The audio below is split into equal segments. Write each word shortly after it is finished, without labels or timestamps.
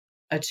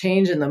a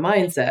change in the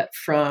mindset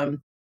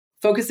from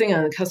focusing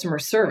on customer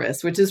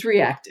service, which is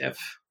reactive.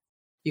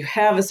 You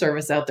have a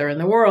service out there in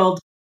the world.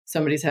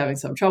 Somebody's having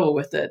some trouble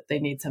with it. They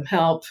need some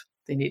help.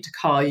 They need to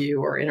call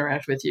you or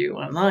interact with you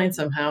online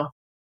somehow.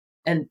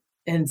 And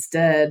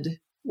instead,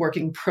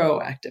 working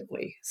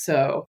proactively.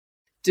 So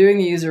doing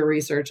the user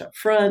research up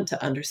front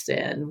to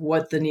understand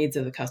what the needs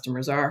of the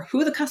customers are,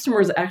 who the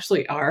customers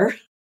actually are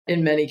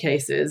in many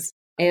cases,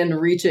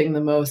 and reaching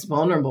the most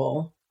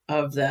vulnerable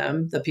of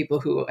them, the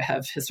people who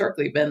have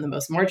historically been the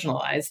most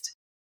marginalized,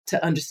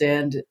 to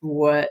understand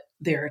what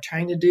they're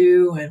trying to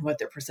do and what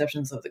their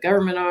perceptions of the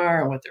government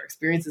are and what their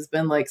experience has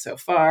been like so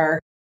far,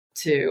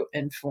 to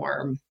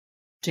inform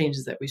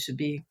changes that we should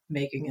be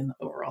making in the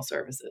overall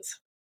services.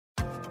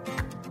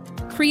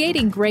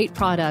 Creating great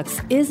products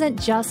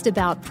isn't just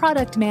about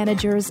product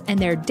managers and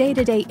their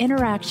day-to-day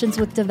interactions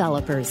with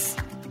developers.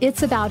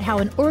 It's about how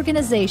an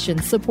organization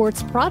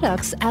supports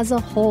products as a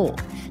whole,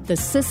 the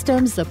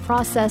systems, the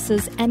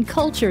processes, and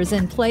cultures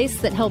in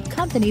place that help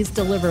companies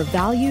deliver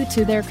value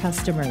to their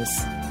customers.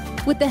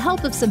 With the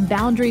help of some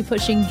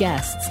boundary-pushing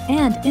guests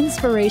and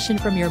inspiration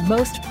from your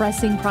most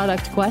pressing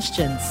product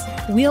questions,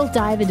 we'll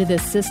dive into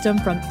this system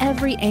from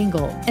every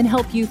angle and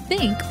help you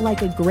think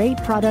like a great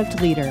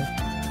product leader.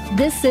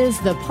 This is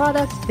the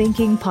Product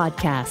Thinking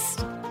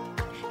Podcast.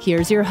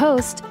 Here's your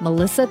host,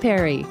 Melissa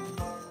Perri.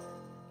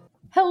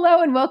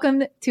 Hello and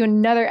welcome to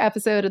another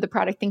episode of the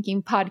Product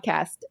Thinking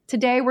Podcast.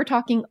 Today we're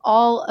talking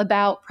all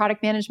about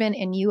product management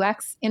and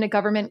UX in a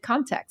government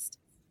context.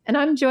 And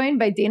I'm joined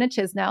by Dana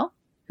Chisnell,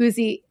 who is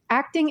the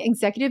Acting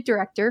Executive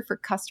Director for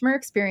Customer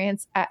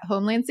Experience at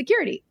Homeland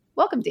Security.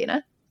 Welcome,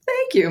 Dana.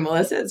 Thank you,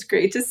 Melissa. It's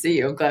great to see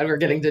you. I'm glad we're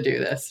getting to do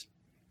this.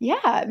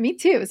 Yeah, me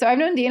too. So I've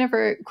known Dana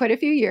for quite a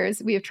few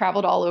years. We have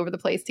traveled all over the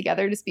place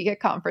together to speak at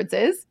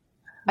conferences.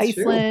 That's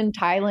Iceland,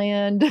 true.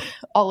 Thailand,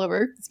 all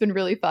over. It's been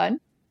really fun.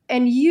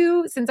 And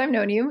you, since I've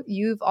known you,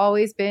 you've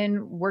always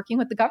been working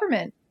with the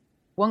government,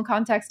 one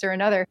context or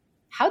another.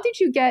 How did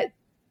you get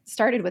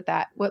started with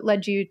that? What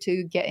led you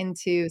to get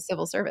into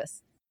civil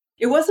service?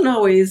 It wasn't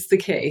always the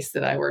case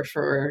that I worked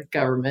for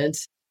government.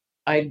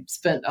 I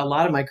spent a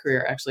lot of my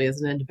career actually as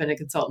an independent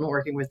consultant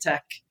working with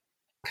tech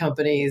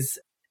companies,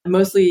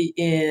 mostly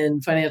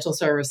in financial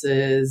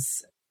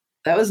services.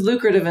 That was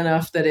lucrative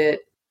enough that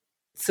it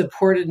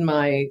supported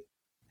my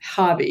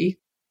hobby,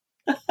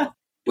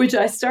 which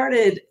I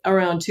started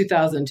around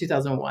 2000,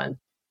 2001.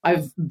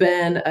 I've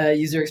been a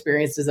user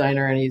experience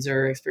designer and a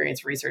user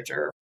experience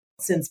researcher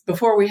since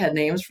before we had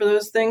names for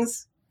those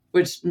things,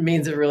 which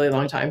means a really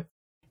long time.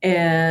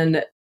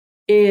 And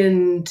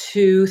in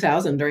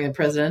 2000, during the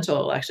presidential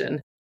election,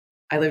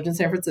 I lived in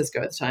San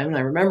Francisco at the time, and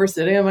I remember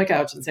sitting on my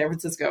couch in San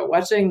Francisco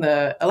watching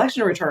the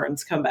election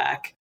returns come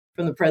back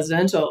from the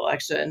presidential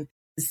election,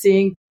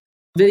 seeing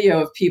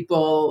video of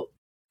people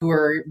who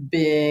were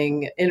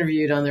being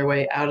interviewed on their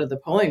way out of the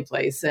polling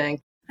place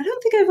saying, I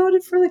don't think I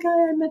voted for the guy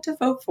I meant to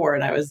vote for.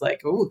 And I was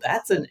like, oh,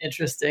 that's an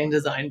interesting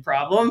design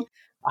problem.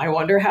 I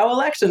wonder how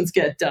elections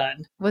get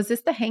done. Was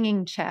this the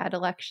hanging Chad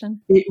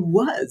election? It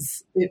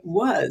was.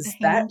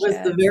 That was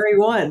the very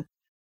one.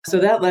 So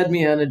that led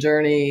me on a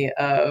journey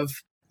of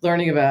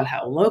learning about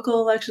how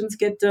local elections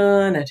get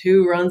done and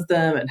who runs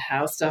them and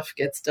how stuff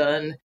gets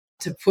done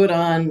to put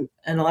on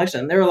an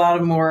election. There are a lot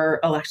of more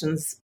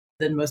elections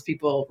than most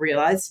people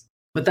realize,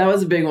 but that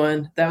was a big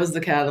one. That was the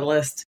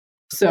catalyst.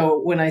 So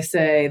when I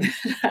say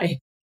that I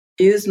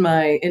used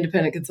my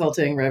independent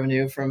consulting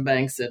revenue from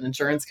banks and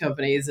insurance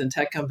companies and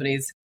tech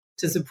companies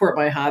to support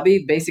my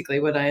hobby, basically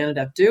what I ended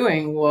up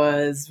doing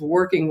was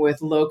working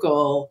with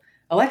local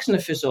election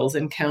officials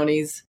in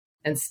counties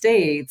and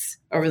states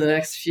over the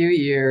next few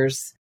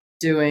years,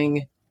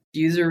 doing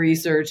user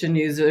research and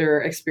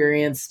user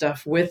experience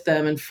stuff with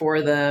them and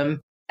for them.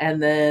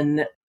 And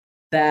then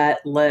that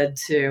led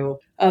to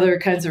other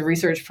kinds of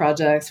research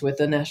projects with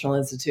the National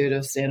Institute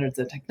of Standards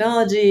and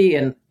Technology.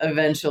 And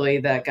eventually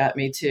that got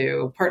me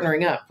to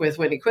partnering up with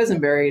Whitney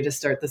Quisenberry to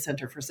start the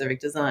Center for Civic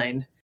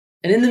Design.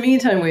 And in the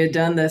meantime, we had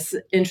done this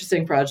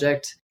interesting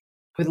project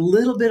with a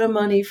little bit of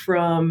money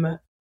from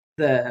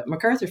the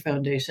MacArthur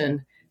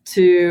Foundation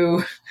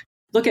to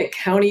look at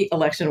county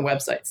election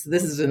websites.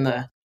 This is in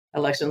the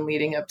election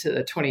leading up to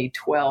the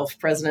 2012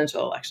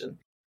 presidential election.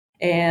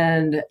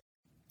 And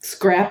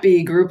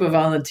scrappy group of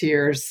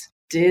volunteers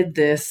did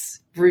this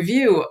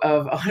review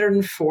of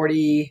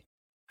 140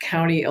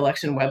 county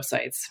election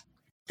websites.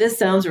 This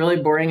sounds really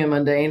boring and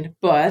mundane,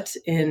 but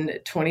in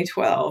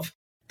 2012,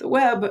 the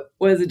web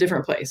was a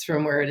different place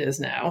from where it is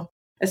now,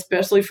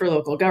 especially for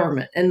local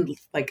government. And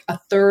like a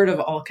third of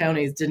all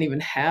counties didn't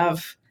even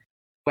have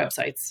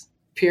websites,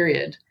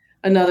 period.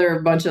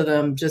 Another bunch of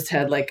them just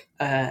had like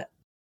a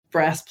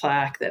brass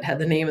plaque that had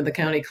the name of the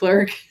county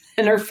clerk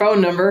and her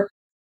phone number,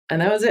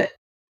 and that was it.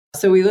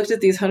 So we looked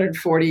at these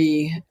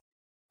 140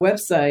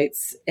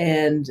 websites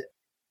and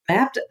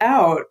mapped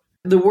out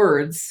the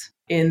words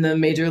in the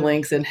major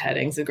links and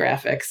headings and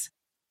graphics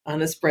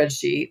on a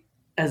spreadsheet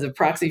as a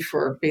proxy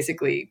for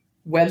basically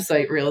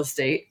website real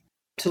estate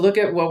to look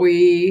at what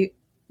we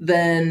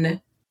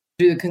then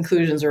do the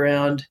conclusions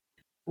around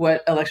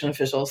what election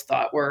officials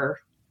thought were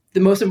the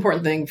most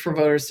important thing for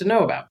voters to know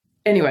about.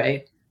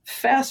 Anyway,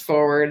 fast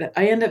forward,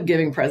 I end up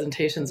giving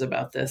presentations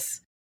about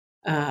this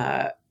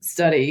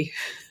study,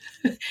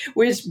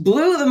 which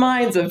blew the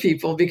minds of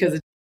people because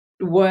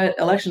what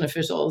election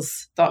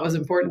officials thought was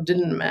important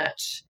didn't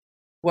match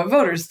what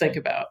voters think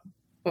about.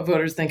 What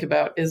voters think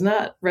about is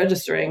not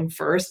registering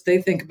first.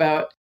 They think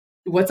about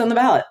what's on the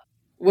ballot.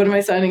 What am I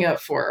signing up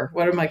for?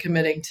 What am I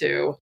committing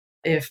to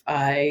if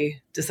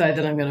I decide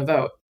that I'm going to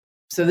vote?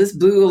 So this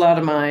blew a lot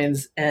of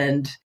minds.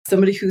 And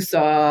somebody who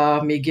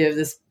saw me give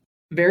this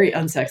very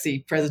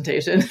unsexy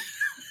presentation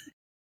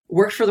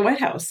worked for the White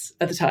House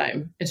at the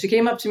time. And she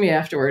came up to me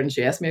afterward and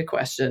she asked me a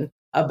question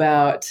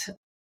about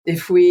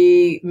if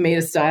we made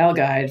a style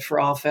guide for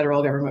all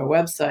federal government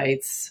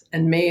websites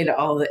and made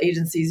all the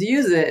agencies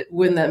use it,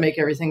 wouldn't that make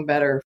everything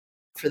better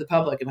for the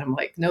public? And I'm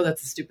like, no,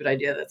 that's a stupid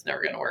idea. That's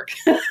never going to work.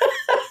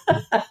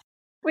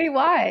 Wait,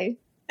 why?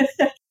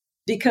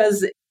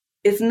 Because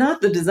it's not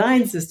the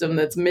design system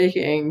that's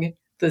making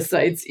the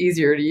sites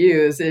easier to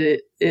use.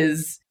 It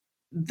is,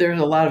 there's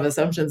a lot of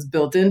assumptions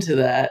built into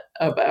that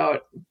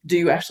about, do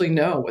you actually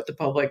know what the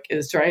public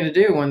is trying to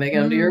do when they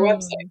come to your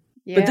website?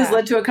 Yeah. But this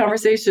led to a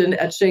conversation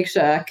at Shake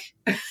Shack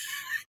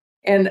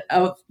and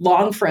a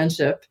long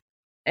friendship.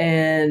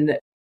 And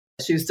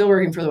she was still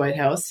working for the White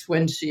House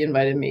when she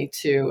invited me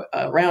to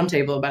a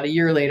roundtable about a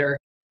year later,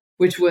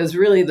 which was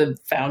really the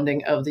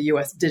founding of the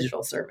U.S.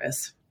 Digital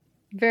Service.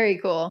 Very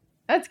cool.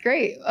 That's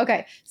great.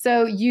 Okay.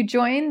 So you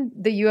joined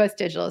the U.S.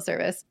 Digital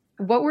Service.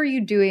 What were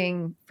you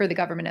doing for the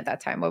government at that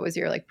time? What was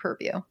your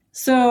purview?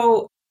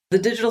 So the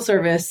Digital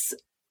Service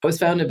was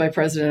founded by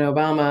President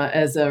Obama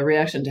as a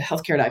reaction to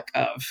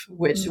healthcare.gov,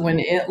 which when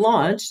it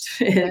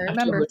launched in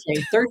October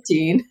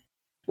 2013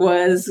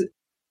 was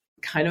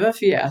kind of a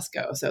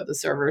fiasco. So the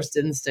servers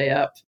didn't stay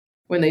up.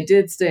 When they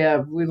did stay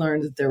up, we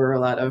learned that there were a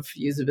lot of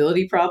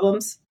usability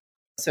problems.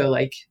 So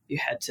you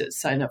had to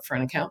sign up for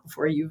an account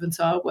before you even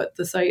saw what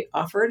the site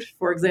offered,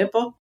 for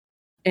example.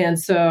 And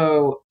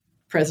so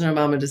President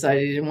Obama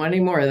decided he didn't want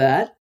any more of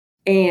that.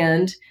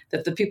 And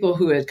that the people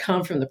who had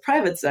come from the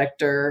private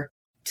sector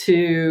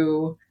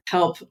to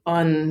help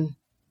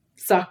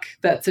unsuck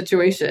that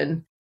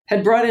situation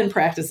had brought in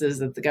practices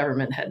that the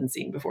government hadn't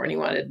seen before, and he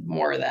wanted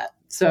more of that.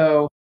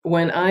 So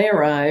when I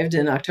arrived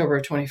in October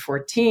of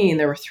 2014,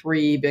 there were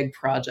 3 big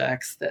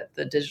projects that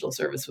the Digital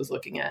Service was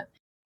looking at.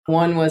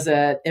 One was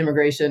at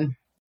immigration.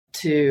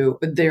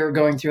 They were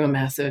going through a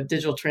massive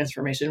digital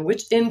transformation,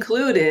 which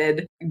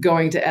included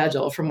going to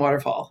Agile from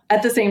Waterfall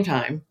at the same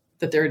time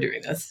that they were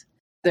doing this.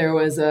 There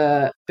was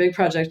a big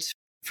project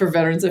for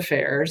Veterans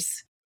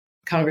Affairs.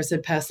 Congress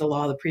had passed a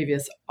law the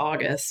previous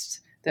August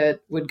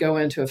that would go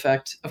into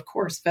effect, of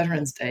course,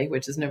 Veterans Day,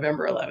 which is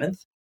November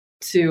 11th,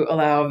 to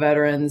allow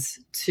veterans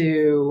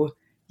to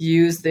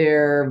use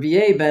their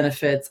VA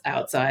benefits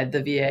outside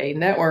the VA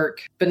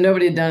network, but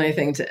nobody had done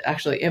anything to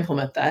actually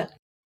implement that.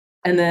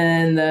 And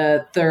then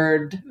the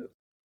third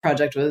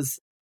project was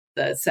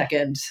the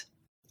second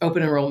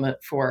open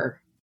enrollment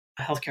for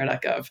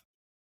healthcare.gov.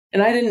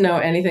 And I didn't know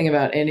anything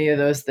about any of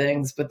those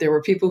things, but there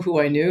were people who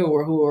I knew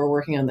who were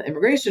working on the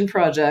immigration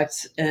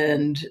project,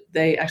 and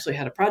they actually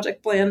had a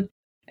project plan.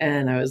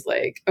 And I was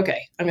like,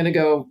 okay, I'm going to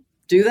go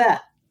do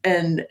that,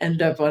 and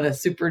end up on a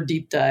super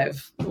deep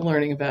dive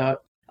learning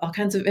about all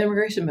kinds of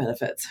immigration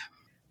benefits.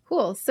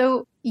 Cool.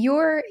 So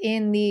you're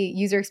in the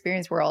user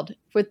experience world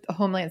with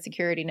Homeland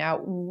Security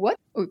now.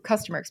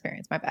 Customer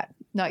experience, my bad.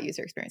 Not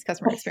user experience,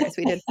 customer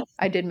experience.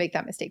 I did make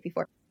that mistake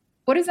before.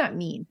 What does that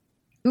mean?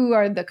 Who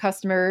are the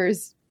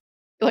customers?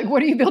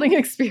 What are you building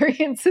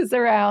experiences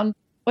around?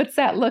 What's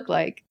that look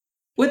like?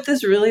 What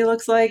this really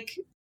looks like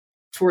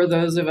for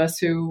those of us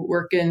who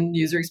work in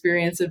user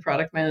experience and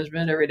product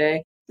management every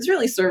day is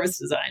really service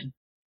design.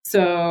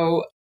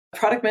 So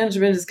product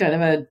management is kind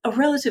of a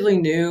relatively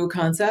new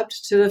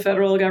concept to the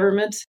federal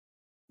government.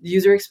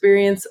 User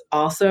experience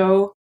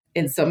also,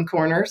 in some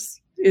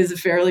corners, is a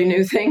fairly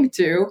new thing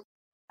too.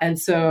 And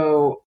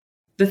so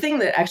the thing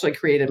that actually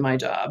created my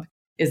job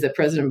is that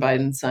President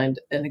Biden signed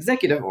an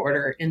executive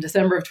order in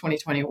December of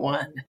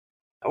 2021,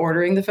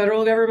 ordering the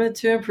federal government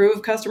to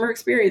improve customer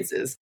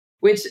experiences,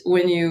 which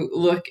when you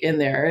look in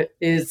there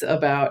is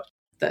about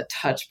the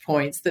touch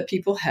points that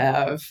people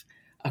have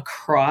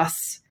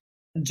across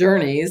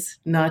journeys,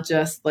 not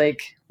just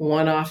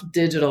one-off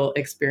digital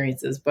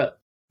experiences. But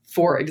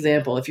for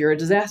example, if you're a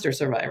disaster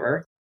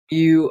survivor,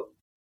 you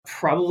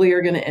probably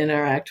are going to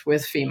interact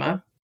with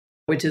FEMA,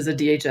 which is a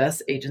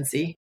DHS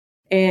agency.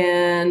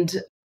 And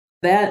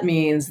that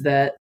means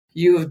that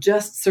you have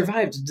just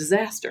survived a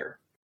disaster.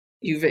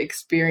 You've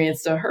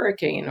experienced a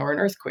hurricane or an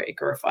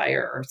earthquake or a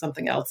fire or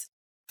something else.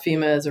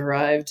 FEMA has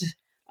arrived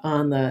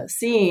on the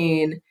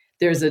scene.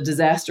 There's a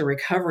disaster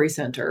recovery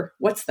center.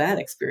 What's that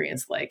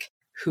experience like?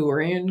 Who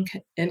are you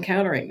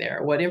encountering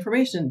there? What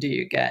information do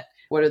you get?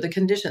 What are the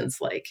conditions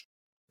like?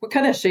 What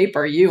kind of shape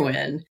are you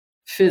in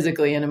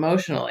physically and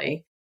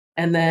emotionally?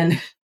 And then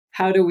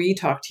how do we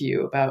talk to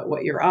you about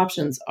what your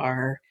options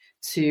are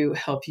to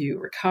help you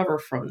recover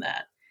from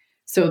that?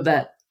 So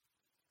that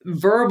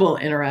verbal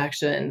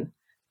interaction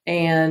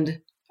and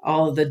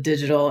all of the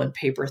digital and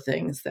paper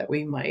things that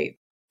we might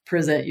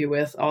present you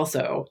with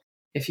also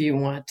if you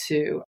want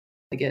to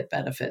get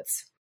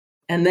benefits.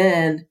 And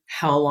then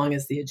how long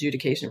is the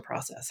adjudication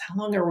process? How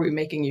long are we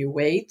making you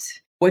wait?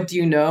 What do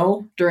you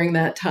know during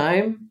that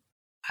time?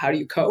 How do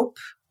you cope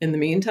in the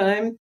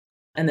meantime?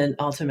 And then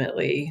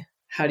ultimately,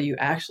 how do you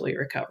actually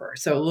recover?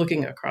 So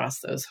looking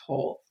across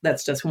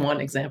that's just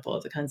one example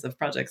of the kinds of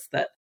projects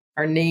that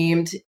are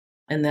named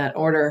in that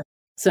order.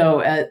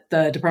 So at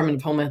the Department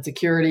of Homeland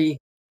Security,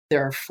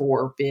 there are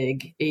 4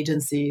 big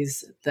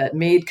agencies that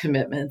made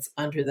commitments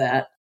under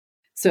that.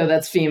 So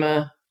that's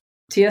FEMA,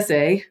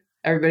 TSA,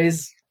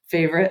 everybody's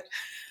favorite.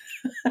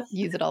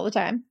 Use it all the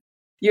time.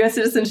 U.S.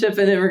 Citizenship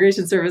and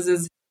Immigration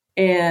Services,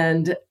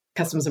 and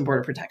Customs and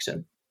Border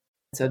Protection.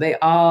 So they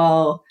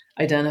all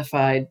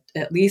identified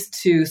at least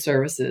 2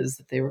 services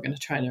that they were going to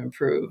try to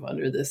improve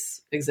under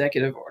this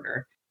executive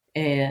order.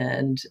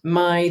 And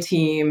my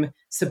team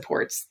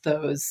supports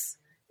those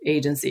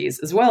agencies,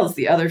 as well as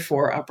the other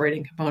 4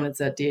 operating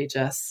components at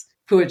DHS,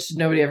 which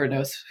nobody ever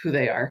knows who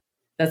they are.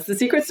 That's the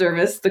Secret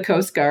Service, the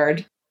Coast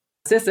Guard,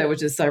 CISA,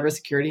 which is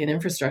Cybersecurity and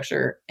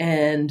Infrastructure,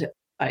 and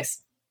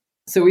ICE.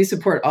 So we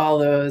support all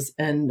those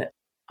and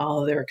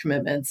all of their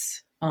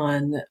commitments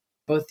on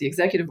both the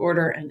executive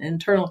order and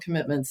internal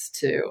commitments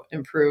to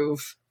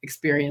improve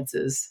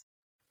experiences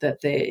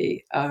that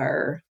they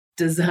are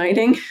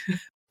designing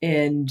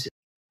and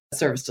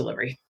service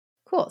delivery.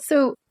 Cool.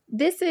 So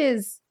this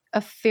is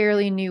a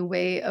fairly new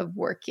way of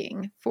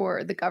working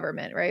for the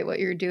government, right? What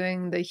you're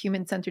doing, the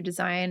human-centered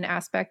design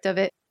aspect of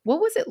it. What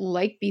was it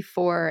like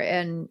before,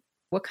 and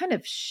what kind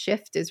of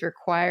shift is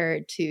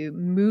required to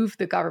move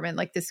the government,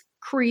 like this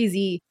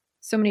crazy,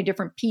 so many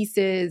different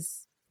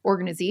pieces,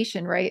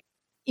 organization, right,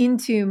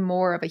 into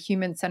more of a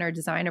human-centered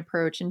design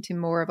approach, into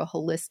more of a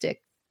holistic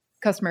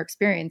customer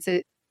experience?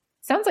 It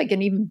sounds like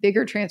an even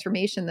bigger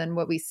transformation than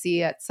what we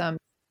see at some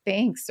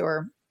banks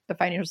or the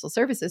financial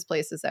services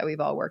places that we've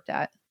all worked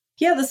at.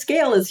 Yeah, the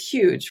scale is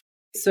huge.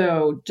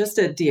 So just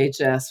at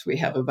DHS, we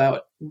have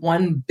about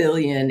 1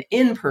 billion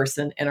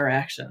in-person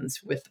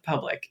interactions with the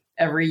public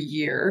every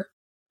year.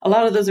 A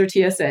lot of those are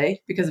TSA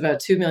because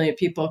about 2 million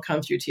people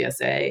come through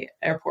TSA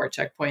airport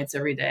checkpoints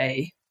every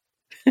day.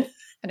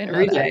 I didn't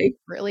every know that. day.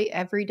 Really?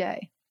 Every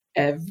day?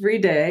 Every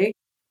day.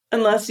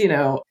 Unless,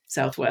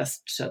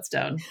 Southwest shuts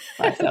down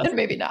 5,000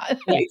 Maybe not.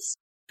 flights.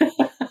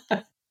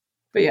 But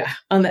yeah,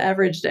 on the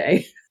average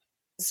day.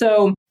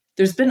 So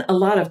there's been a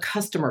lot of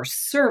customer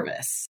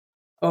service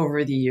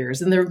over the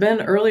years. And there have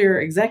been earlier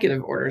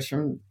executive orders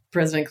from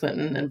President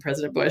Clinton and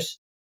President Bush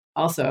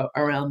also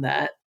around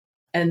that.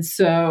 And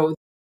so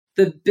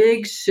the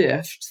big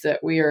shift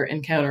that we are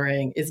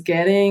encountering is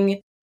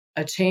getting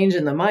a change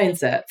in the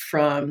mindset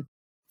from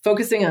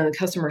focusing on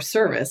customer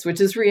service,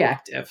 which is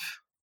reactive.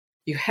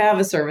 You have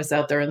a service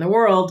out there in the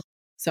world,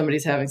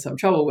 somebody's having some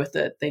trouble with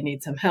it, they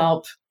need some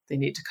help, they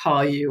need to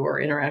call you or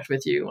interact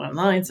with you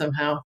online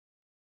somehow,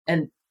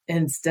 and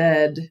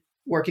instead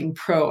working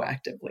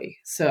proactively.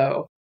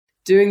 So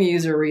doing the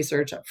user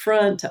research up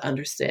front to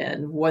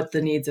understand what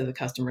the needs of the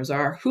customers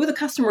are, who the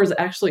customers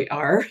actually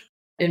are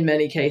in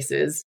many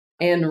cases,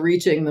 and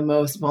reaching the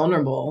most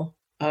vulnerable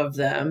of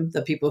them,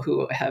 the people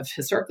who have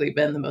historically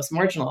been the most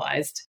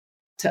marginalized,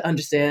 to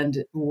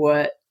understand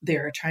what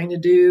they're trying to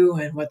do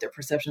and what their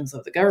perceptions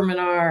of the government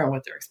are and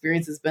what their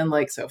experience has been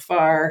like so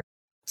far,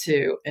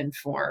 to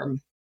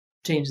inform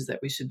changes that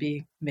we should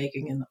be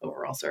making in the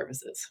overall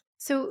services.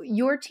 So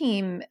your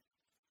team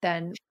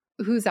then,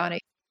 who's on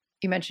it?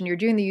 You mentioned you're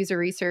doing the user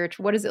research.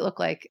 What does it look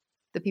like,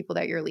 the people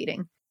that you're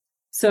leading?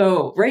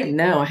 So right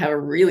now I have a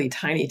really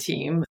tiny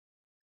team,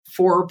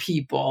 4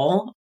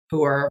 people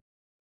who are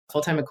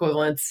full-time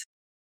equivalents,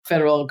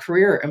 federal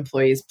career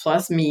employees,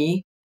 plus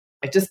me.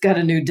 I just got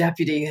a new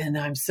deputy and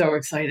I'm so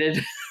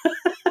excited.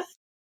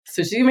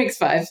 So she makes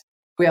 5.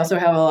 We also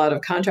have a lot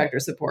of contractor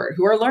support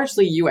who are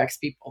largely UX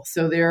people.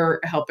 So they're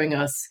helping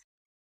us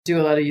do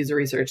a lot of user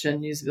research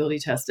and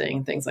usability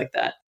testing, things like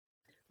that.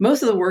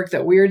 Most of the work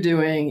that we're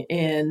doing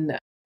in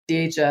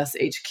DHS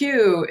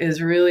HQ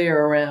is really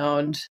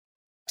around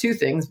 2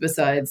 things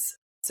besides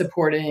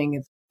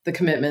supporting the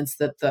commitments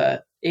that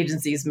the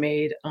agencies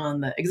made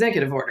on the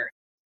executive order.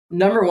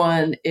 Number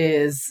 1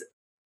 is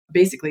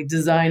basically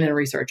design and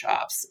research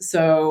ops.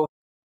 So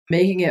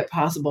making it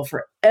possible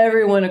for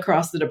everyone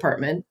across the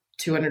department,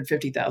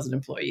 250,000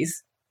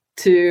 employees,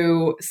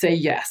 to say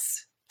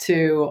yes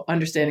to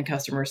understanding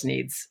customers'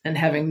 needs and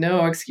having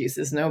no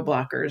excuses, no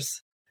blockers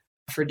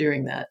for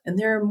doing that. And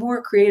there are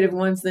more creative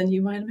ones than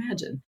you might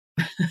imagine.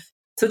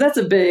 So that's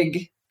a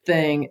big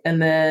thing. And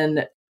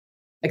then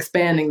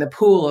expanding the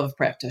pool of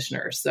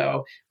practitioners.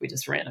 So we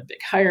just ran a big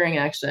hiring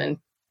action.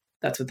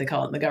 That's what they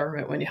call it in the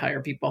government when you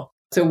hire people.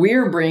 So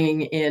we're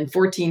bringing in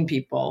 14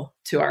 people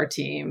to our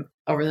team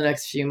over the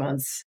next few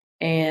months,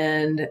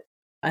 and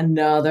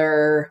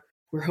we're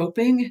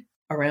hoping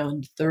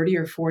around 30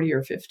 or 40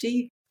 or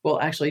 50 will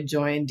actually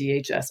join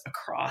DHS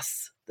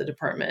across the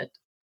department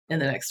in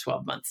the next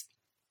 12 months.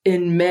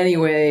 In many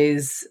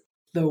ways,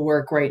 the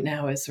work right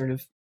now is sort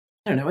of,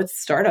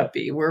 it's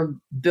startup-y. We're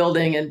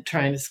building and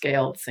trying to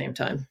scale at the same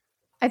time.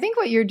 I think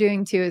what you're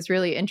doing too is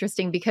really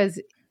interesting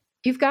because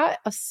you've got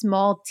a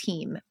small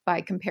team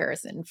by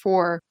comparison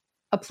for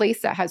a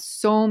place that has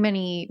so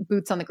many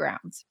boots on the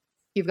ground.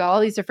 You've got all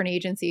these different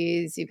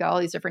agencies, you've got all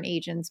these different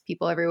agents,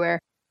 people everywhere.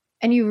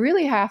 And you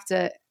really have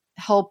to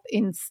help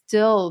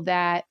instill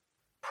that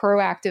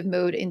proactive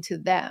mode into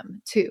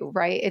them too,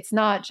 right? It's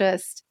not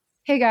just,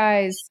 hey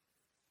guys,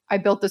 I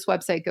built this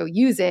website, go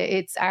use it.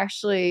 It's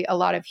actually a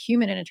lot of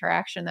human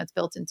interaction that's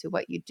built into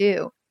what you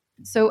do.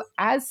 So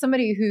as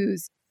somebody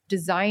who's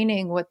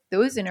designing what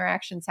those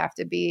interactions have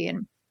to be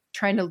and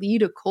trying to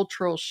lead a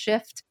cultural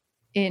shift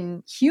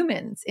in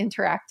humans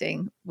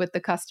interacting with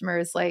the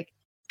customers, like,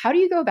 how do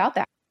you go about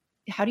that?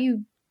 How do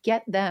you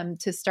get them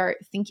to start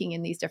thinking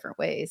in these different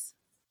ways?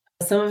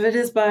 Some of it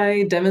is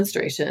by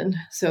demonstration.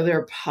 So there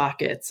are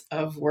pockets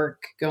of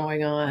work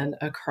going on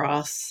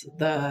across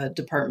the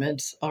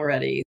department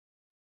already.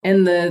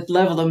 And the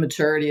level of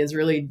maturity is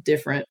really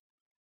different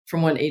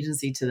from one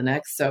agency to the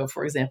next. So,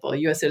 for example,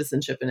 U.S.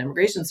 Citizenship and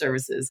Immigration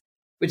Services,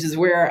 which is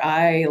where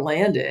I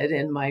landed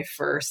in my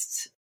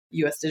first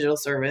U.S. Digital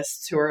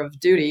Service tour of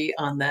duty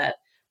on that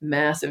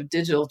massive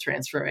digital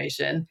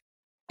transformation,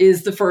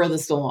 is the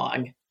furthest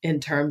along in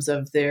terms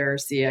of their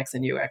CX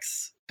and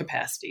UX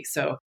capacity.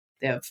 So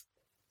they have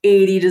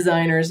 80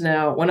 designers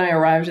now. When I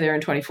arrived there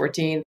in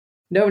 2014,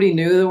 nobody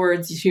knew the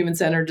words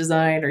human-centered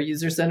design or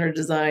user-centered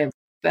design.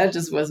 That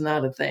just was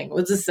not a thing.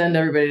 Let's just send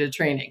everybody to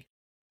training.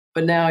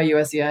 But now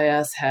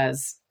USCIS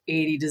has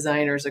 80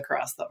 designers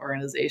across the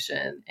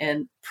organization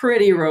and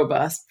pretty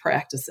robust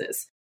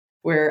practices.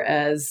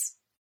 Whereas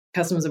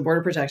Customs and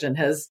Border Protection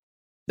has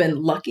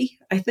been lucky,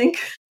 I think,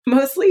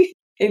 mostly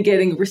in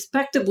getting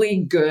respectably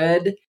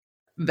good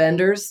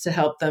vendors to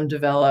help them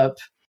develop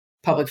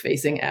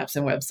public-facing apps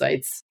and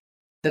websites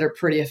that are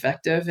pretty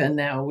effective. And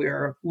now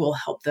we'll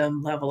help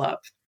them level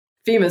up.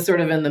 FEMA is sort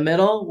of in the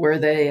middle, where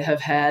they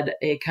have had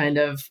a kind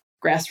of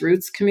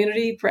grassroots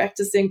community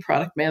practicing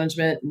product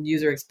management and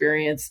user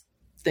experience,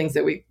 things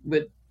that we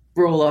would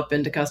roll up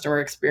into customer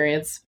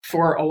experience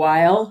for a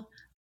while,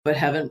 but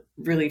haven't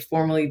really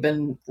formally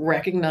been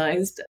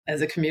recognized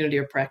as a community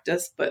of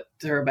practice, but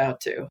they're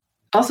about to.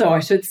 Also, I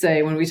should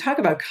say, when we talk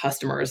about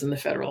customers in the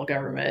federal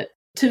government,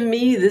 to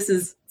me, this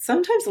is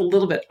sometimes a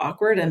little bit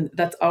awkward, and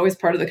that's always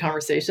part of the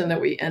conversation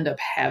that we end up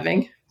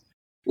having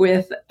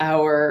with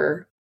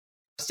our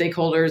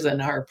stakeholders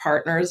and our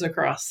partners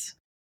across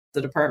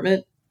the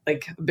department.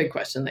 Like, a big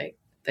question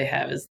they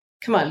have is,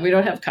 come on, we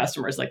don't have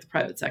customers like the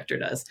private sector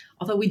does.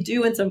 Although we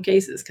do in some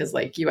cases, because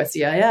like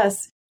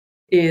USCIS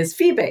is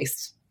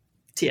fee-based.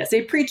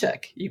 TSA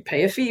PreCheck, you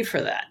pay a fee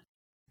for that.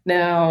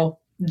 Now,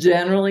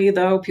 generally,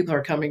 though, people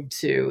are coming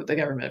to the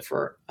government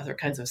for other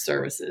kinds of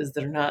services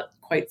that are not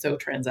quite so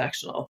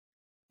transactional.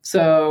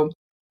 So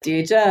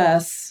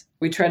DHS,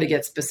 we try to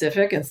get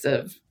specific instead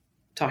of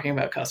talking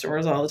about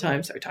customers all the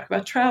time. So we talk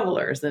about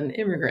travelers and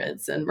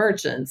immigrants and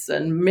merchants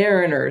and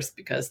mariners,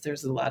 because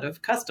there's a lot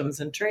of customs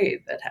and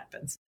trade that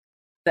happens.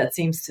 That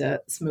seems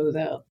to smooth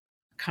out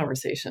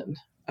conversation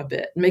a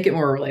bit, make it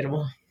more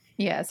relatable.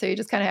 Yeah, so you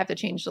just kind of have to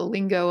change the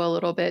lingo a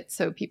little bit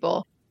so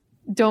people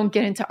don't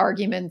get into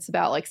arguments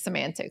about like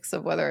semantics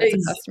of whether it's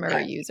a customer or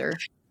a user.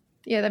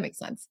 Yeah, that makes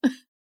sense.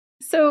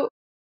 So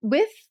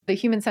with the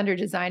human-centered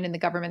design in the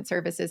government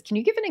services, can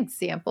you give an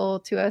example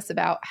to us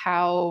about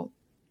how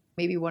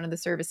maybe one of the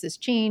services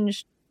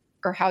changed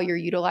or how you're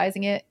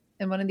utilizing it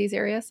in one of these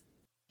areas?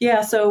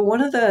 Yeah, so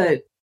one of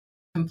the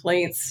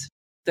complaints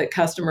that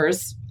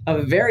customers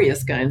of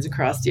various kinds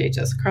across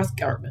DHS, across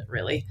government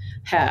really,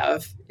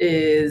 have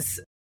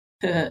is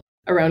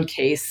around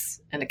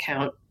case and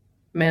account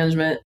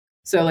management.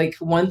 So like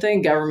one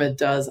thing government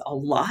does a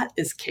lot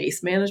is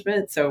case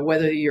management. So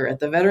whether you're at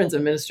the Veterans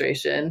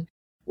Administration,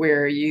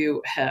 where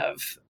you have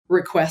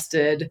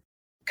requested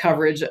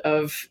coverage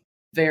of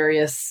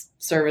various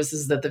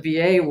services that the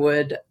VA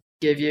would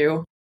give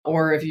you,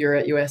 or if you're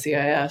at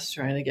USCIS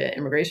trying to get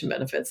immigration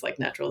benefits like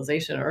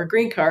naturalization or a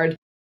green card,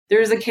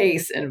 there's a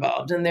case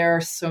involved. And there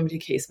are so many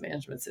case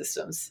management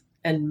systems,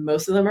 and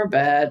most of them are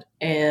bad.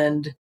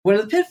 And one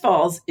of the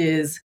pitfalls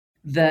is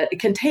that it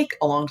can take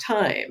a long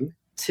time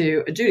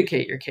to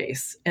adjudicate your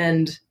case.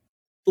 And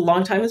a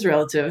long time is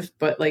relative,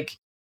 but like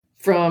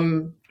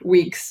from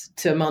weeks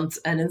to months,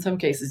 and in some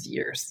cases,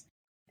 years.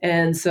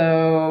 And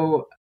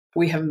so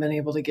we haven't been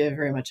able to give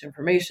very much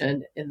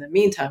information in the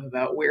meantime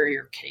about where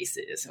your case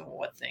is and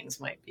what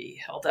things might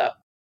be held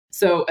up.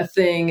 So a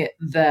thing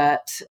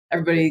that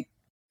everybody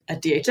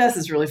at DHS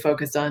is really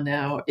focused on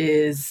now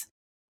is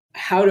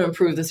how to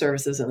improve the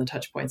services and the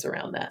touch points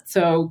around that.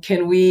 So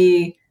can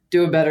we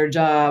do a better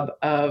job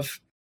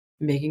of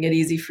making it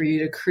easy for you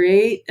to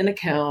create an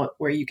account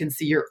where you can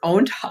see your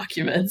own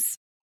documents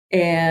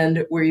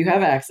and where you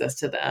have access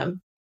to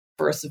them,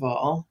 first of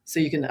all, so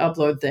you can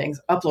upload things,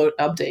 upload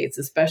updates,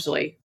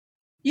 especially.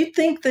 You'd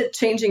think that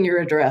changing your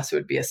address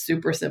would be a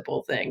super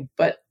simple thing,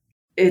 but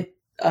it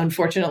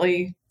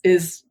unfortunately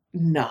is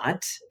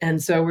not.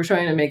 And so we're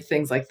trying to make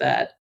things like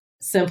that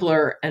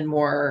simpler and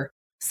more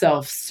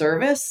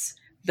self-service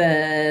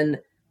than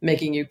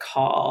making you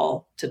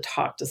call to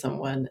talk to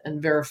someone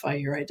and verify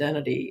your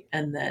identity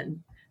and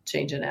then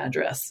change an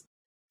address.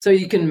 So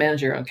you can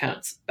manage your own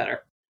accounts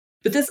better.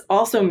 But this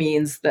also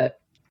means that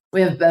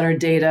we have better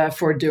data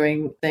for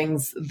doing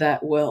things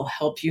that will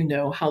help you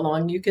know how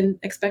long you can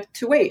expect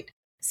to wait.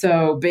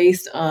 So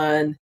based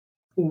on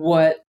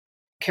what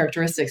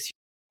characteristics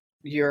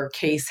your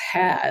case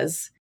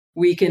has,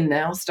 we can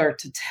now start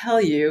to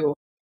tell you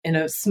in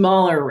a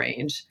smaller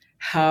range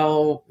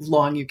how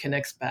long you can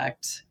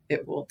expect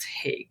it will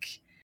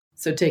take.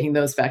 So taking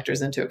those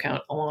factors into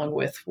account along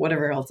with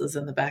whatever else is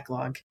in the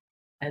backlog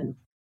and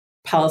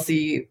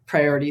policy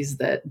priorities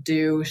that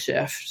do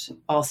shift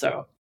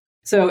also.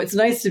 So it's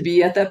nice to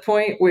be at that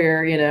point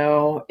where,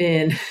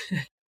 in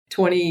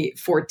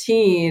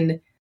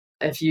 2014,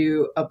 if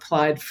you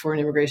applied for an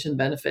immigration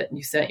benefit and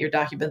you sent your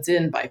documents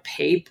in by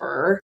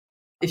paper,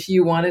 if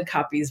you wanted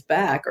copies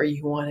back or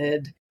you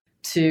wanted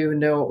to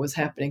know what was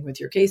happening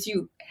with your case,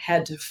 you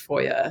had to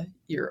FOIA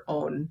your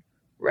own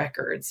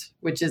records,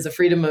 which is a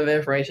Freedom of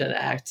Information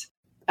Act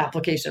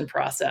application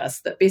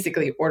process that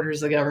basically orders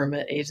the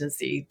government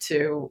agency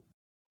to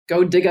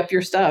go dig up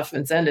your stuff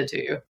and send it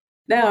to you.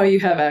 Now you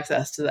have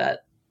access to that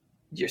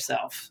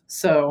yourself.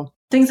 So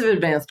things have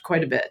advanced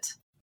quite a bit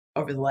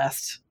over the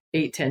last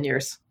 8-10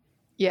 years.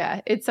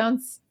 Yeah, it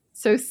sounds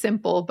so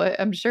simple, but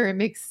I'm sure it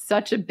makes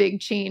such a big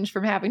change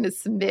from having to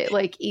submit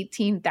like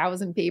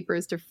 18,000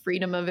 papers to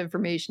Freedom of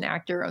Information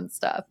Act your own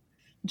stuff,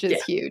 which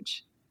is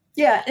huge.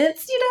 Yeah,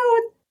 it's,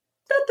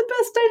 not the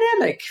best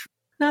dynamic,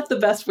 not the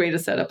best way to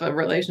set up a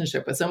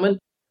relationship with someone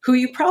who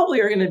you probably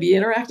are going to be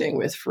interacting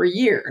with for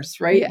years,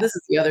 right? Yeah. This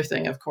is the other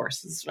thing, of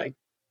course, is like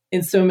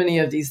in so many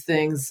of these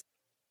things,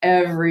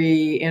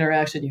 every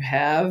interaction you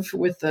have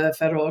with the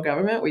federal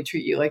government, we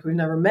treat you like we've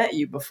never met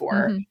you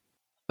before. Mm-hmm.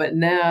 But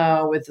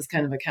now with this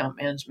kind of account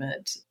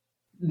management,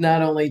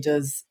 not only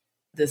does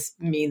this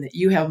mean that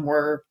you have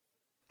more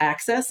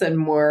access and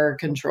more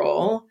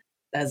control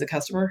as a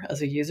customer,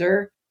 as a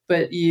user,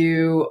 but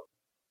you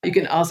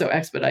can also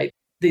expedite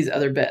these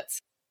other bits.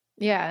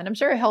 Yeah, and I'm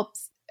sure it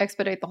helps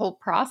expedite the whole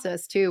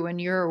process too when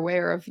you're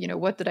aware of,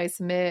 what did I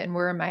submit and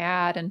where am I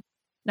at, and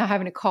not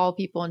having to call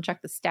people and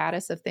check the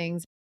status of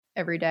things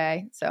every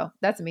day. So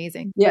that's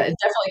amazing. Yeah, it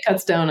definitely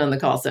cuts down on the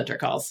call center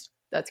calls.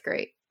 That's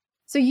great.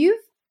 So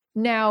you've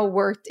now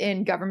worked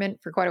in government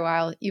for quite a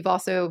while. You've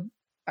also,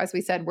 as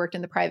we said, worked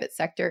in the private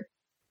sector.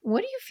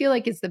 What do you feel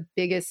like is the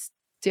biggest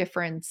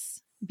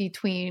difference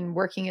between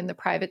working in the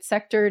private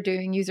sector,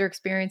 doing user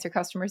experience or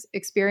customer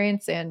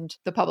experience, and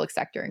the public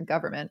sector and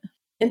government?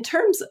 In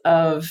terms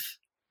of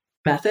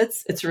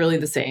methods, it's really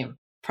the same.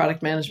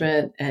 Product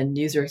management and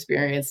user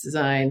experience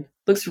design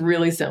looks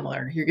really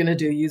similar. You're going to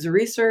do user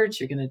research,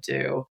 you're going to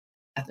do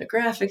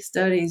ethnographic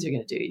studies, you're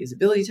going to do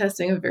usability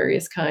testing of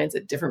various kinds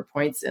at different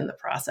points in the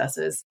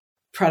processes.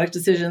 Product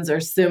decisions are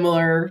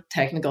similar,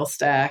 technical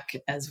stack,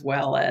 as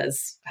well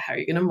as how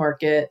you're going to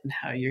market and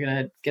how you're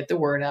going to get the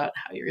word out,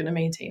 how you're going to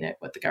maintain it,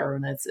 what the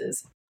governance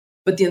is.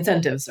 But the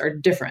incentives are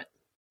different.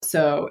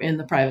 So in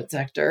the private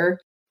sector,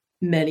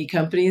 many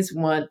companies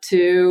want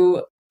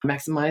to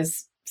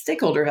maximize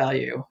stakeholder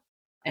value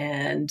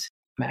and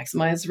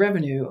maximize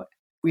revenue.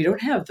 We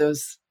don't have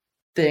those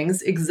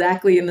things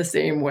exactly in the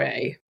same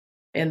way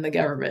in the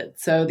government.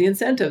 So the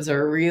incentives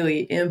are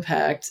really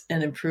impact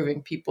and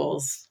improving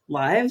people's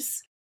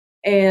lives.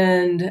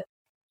 And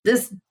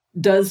this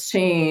does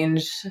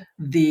change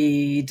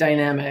the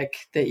dynamic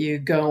that you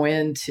go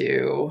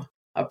into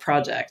a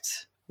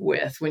project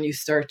with when you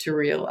start to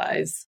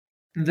realize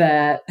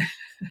that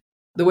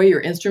the way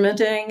you're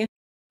instrumenting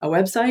a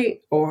website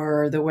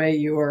or the way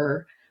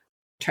you're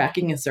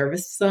tracking a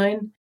service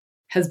design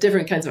has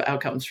different kinds of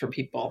outcomes for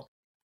people.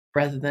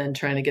 Rather than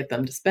trying to get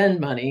them to spend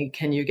money,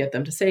 can you get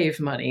them to save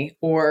money?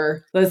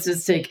 Or let's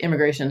just take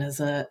immigration as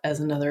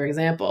another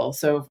example.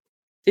 So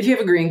if you have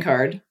a green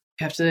card,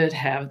 you have to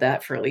have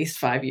that for at least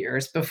 5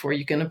 years before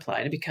you can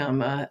apply to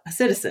become a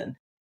citizen.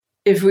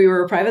 If we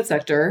were a private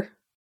sector,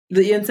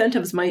 the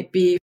incentives might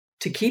be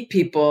to keep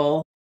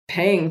people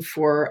paying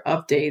for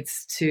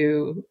updates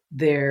to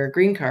their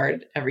green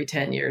card every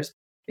 10 years.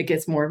 It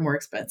gets more and more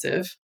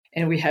expensive,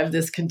 and we have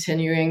this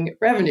continuing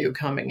revenue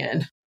coming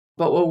in.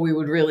 But what we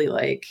would really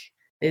like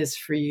is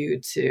for you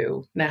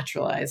to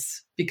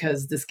naturalize,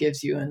 because this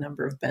gives you a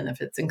number of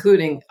benefits,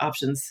 including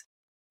options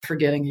for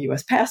getting a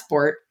US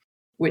passport,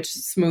 which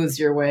smooths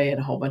your way in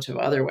a whole bunch of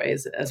other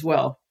ways as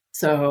well.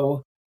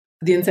 So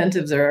the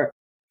incentives are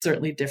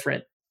certainly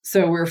different.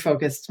 So we're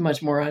focused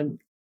much more on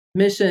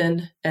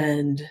mission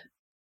and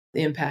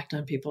the impact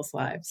on people's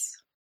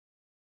lives.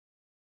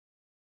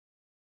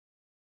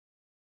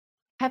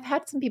 I've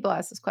had some people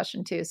ask this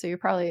question too, so you're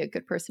probably a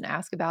good person to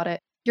ask about it.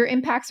 Your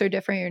impacts are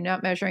different. You're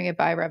not measuring it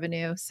by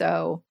revenue.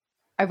 So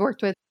I've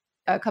worked with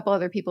a couple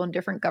other people in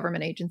different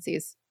government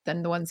agencies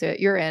than the ones that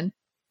you're in. And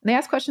they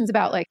ask questions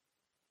about like,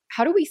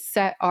 how do we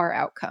set our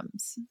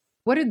outcomes?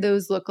 What do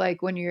those look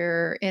like when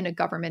you're in a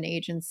government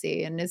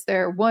agency? And is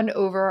there one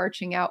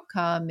overarching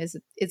outcome? Is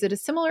it a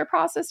similar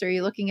process, or are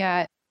you looking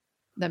at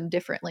them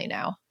differently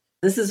now?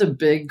 This is a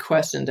big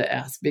question to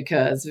ask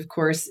because, of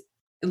course,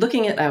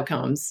 looking at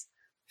outcomes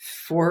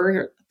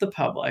for the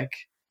public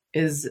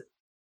is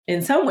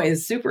in some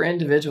ways super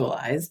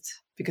individualized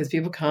because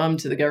people come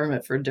to the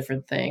government for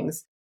different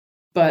things,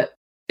 but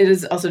it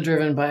is also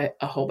driven by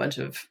a whole bunch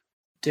of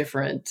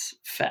different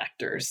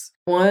factors.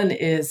 One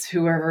is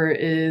whoever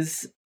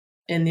is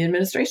in the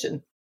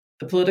administration,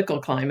 the political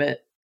climate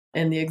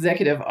in the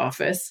executive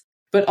office,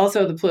 but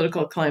also the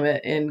political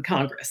climate in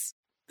Congress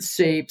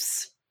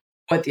shapes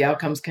what the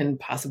outcomes can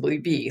possibly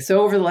be.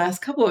 So over the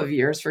last couple of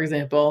years, for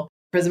example,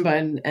 President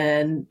Biden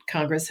and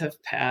Congress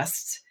have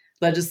passed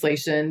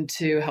legislation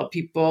to help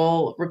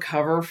people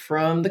recover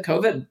from the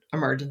COVID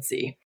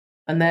emergency.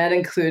 And that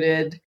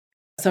included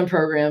some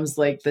programs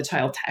like the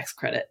child tax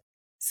credit.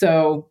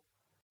 So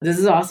this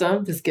is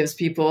awesome. This gives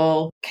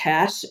people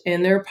cash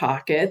in their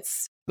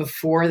pockets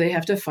before they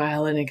have to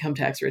file an income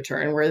tax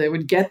return, where they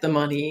would get the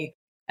money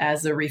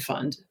as a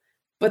refund.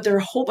 But there are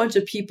a whole bunch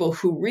of people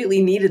who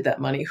really needed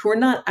that money who are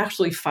not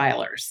actually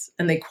filers,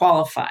 and they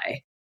qualify.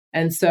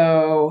 And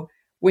so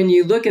when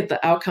you look at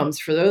the outcomes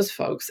for those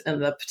folks and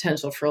the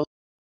potential for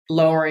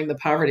lowering the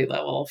poverty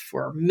level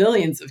for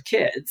millions of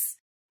kids,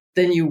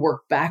 then you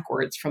work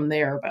backwards from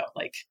there about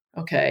like,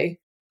 okay,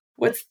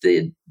 what's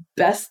the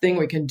best thing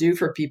we can do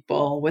for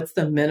people? What's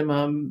the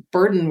minimum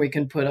burden we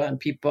can put on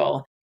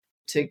people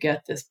to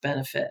get this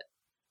benefit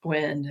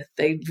when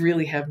they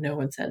really have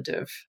no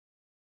incentive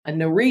and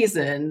no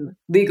reason,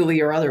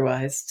 legally or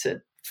otherwise,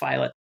 to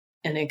file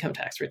an income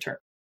tax return?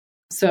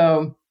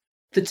 So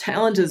the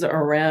challenges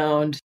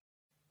around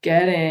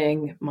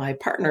getting my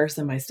partners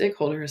and my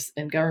stakeholders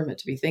in government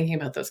to be thinking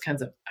about those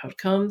kinds of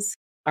outcomes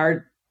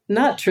are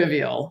not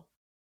trivial,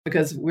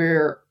 because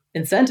we're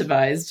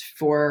incentivized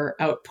for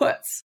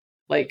outputs.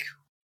 Like,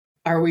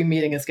 are we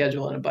meeting a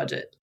schedule and a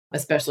budget,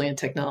 especially in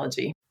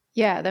technology?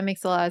 Yeah, that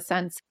makes a lot of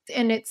sense.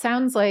 And it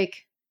sounds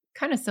like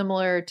kind of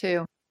similar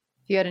to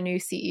if you had a new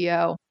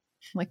CEO,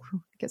 like I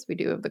guess we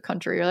do of the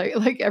country,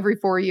 like every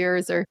 4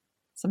 years or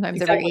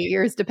sometimes every 8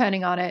 years,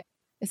 depending on it.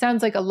 It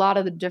sounds like a lot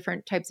of the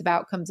different types of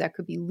outcomes that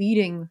could be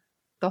leading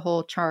the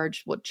whole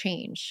charge will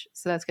change.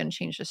 So that's going to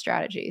change the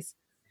strategies.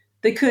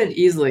 They could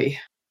easily.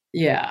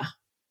 Yeah.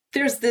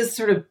 There's this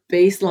sort of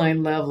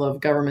baseline level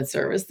of government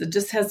service that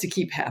just has to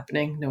keep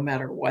happening no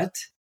matter what.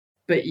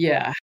 But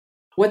yeah,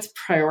 what's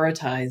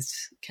prioritized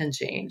can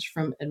change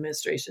from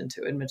administration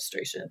to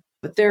administration.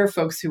 But there are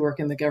folks who work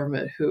in the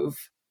government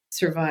who've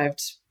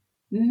survived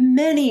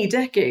many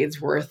decades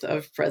worth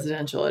of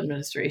presidential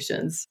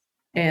administrations.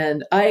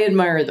 And I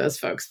admire those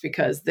folks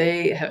because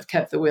they have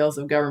kept the wheels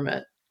of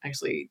government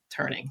actually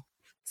turning.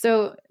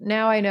 So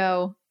now I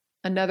know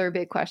another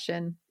big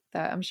question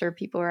that I'm sure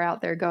people are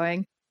out there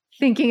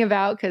thinking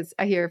about, because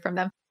I hear from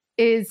them,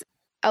 is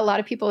a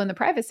lot of people in the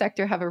private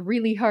sector have a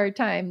really hard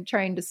time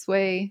trying to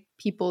sway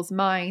people's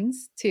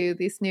minds to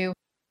this new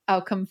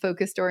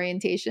outcome-focused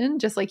orientation,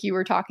 just like you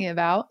were talking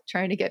about,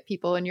 trying to get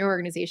people in your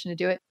organization to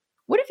do it.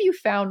 What have you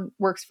found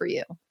works for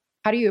you?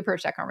 How do you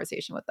approach that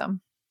conversation with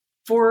them?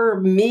 For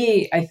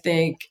me, I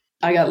think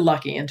I got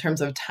lucky in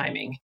terms of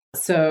timing.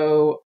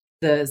 So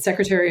the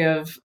Secretary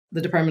of the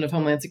Department of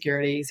Homeland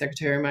Security,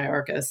 Secretary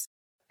Mayorkas,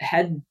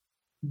 had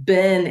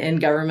been in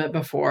government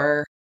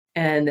before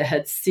and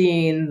had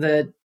seen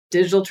the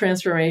digital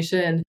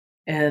transformation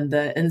and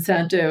the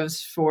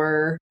incentives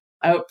for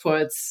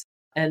outputs,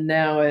 and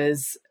now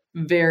is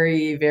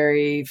very,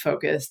 very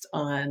focused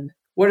on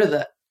what are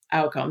the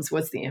outcomes,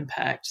 what's the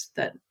impact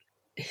that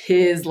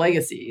his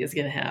legacy is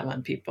going to have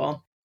on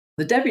people.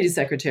 The Deputy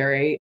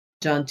Secretary,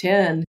 John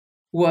Tien,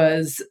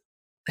 was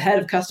head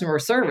of customer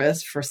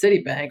service for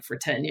Citibank for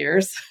 10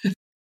 years.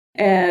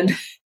 And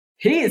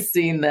he's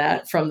seen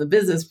that from the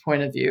business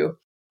point of view.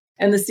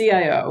 And the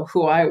CIO,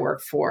 who I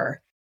work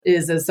for,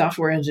 is a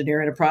software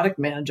engineer and a product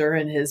manager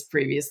in his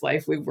previous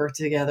life. We've worked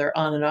together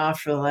on and off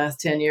for the last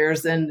 10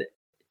 years. And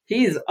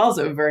he's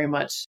also very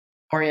much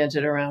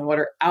oriented around what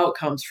are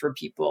outcomes for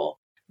people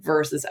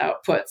versus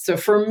outputs. So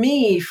for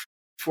me,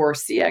 for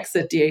CX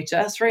at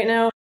DHS right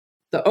now,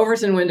 the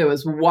Overton window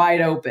is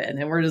wide open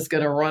and we're just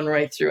going to run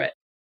right through it.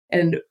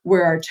 And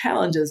where our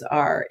challenges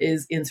are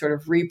is in sort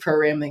of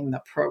reprogramming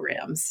the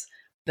programs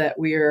that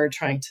we are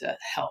trying to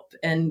help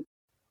and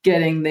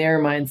getting their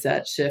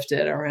mindset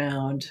shifted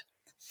around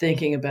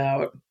thinking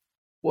about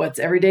what's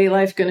everyday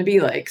life going to be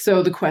like.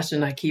 So the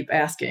question I keep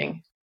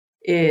asking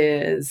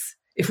is,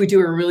 if we do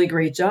a really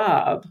great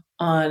job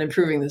on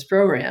improving this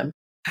program,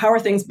 how are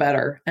things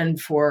better and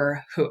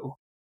for who?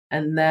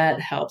 And that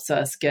helps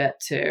us get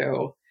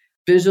to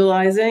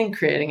visualizing,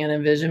 creating an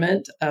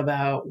envisionment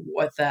about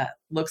what that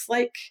looks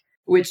like,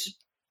 which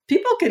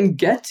people can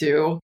get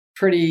to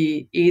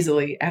pretty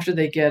easily after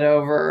they get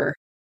over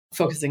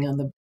focusing on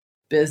the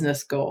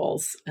business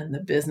goals and the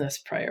business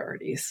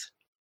priorities,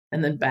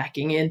 and then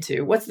backing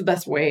into what's the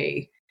best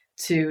way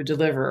to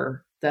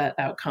deliver that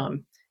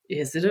outcome.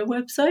 Is it a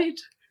website?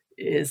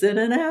 Is it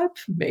an app?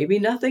 Maybe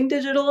nothing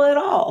digital at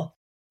all.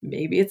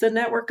 Maybe it's a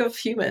network of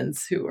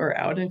humans who are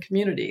out in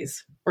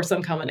communities, or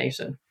some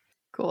combination.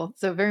 Cool.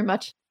 So very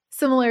much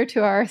similar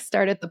to our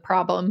start at the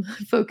problem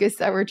focus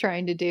that we're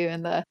trying to do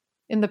in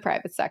the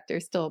private sector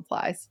still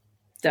applies.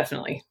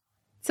 Definitely.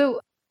 So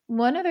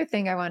one other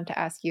thing I wanted to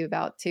ask you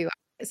about too,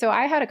 So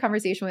I had a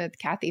conversation with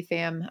Kathy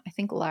Pham, I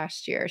think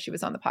last year. She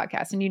was on the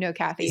podcast, and you know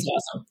Kathy. She's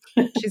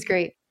awesome. She's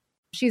great.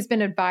 She's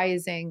been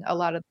advising a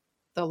lot of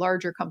the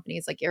larger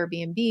companies like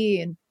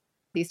Airbnb and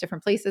these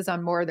different places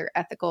on more of their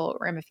ethical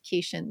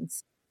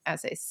ramifications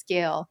as they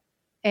scale.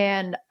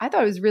 And I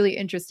thought it was really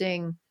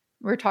interesting.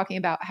 We're talking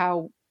about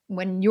how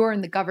when you're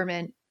in the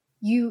government,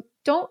 you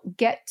don't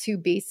get to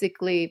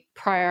basically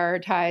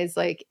prioritize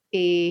like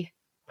a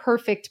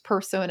perfect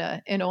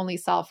persona and only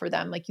solve for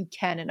them like you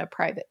can in a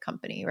private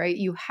company, right?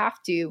 You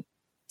have to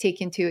take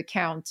into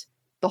account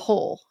the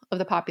whole of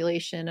the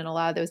population and a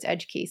lot of those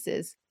edge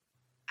cases.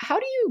 How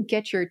do you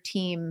get your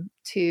team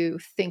to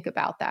think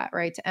about that,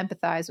 right? To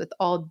empathize with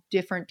all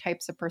different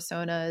types of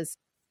personas.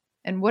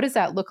 And what does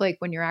that look like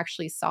when you're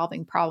actually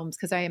solving problems?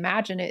 Because I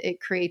imagine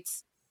it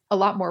creates a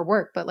lot more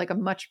work, but like a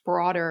much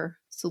broader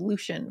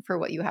solution for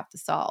what you have to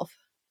solve.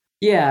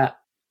 Yeah,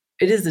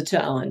 it is a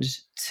challenge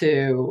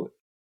to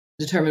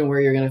determine where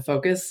you're going to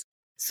focus.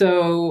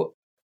 So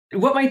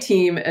what my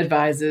team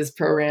advises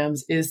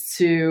programs is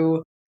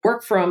to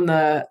work from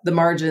the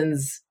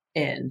margins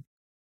in.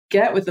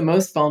 Get with the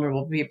most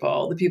vulnerable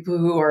people, the people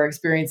who are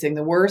experiencing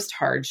the worst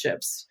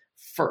hardships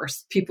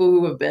first, people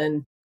who have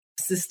been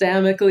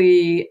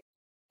systemically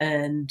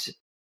and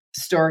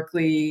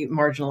historically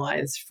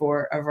marginalized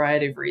for a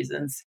variety of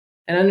reasons,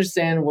 and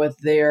understand what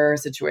their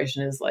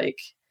situation is like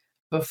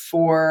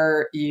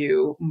before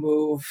you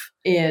move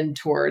in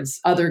towards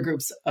other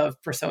groups of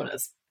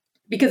personas.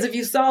 Because if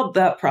you solve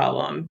that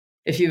problem,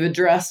 if you've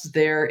addressed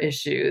their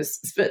issues,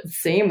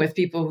 same with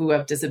people who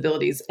have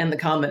disabilities and the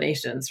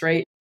combinations,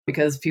 right?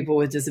 Because people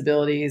with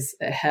disabilities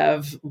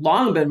have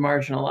long been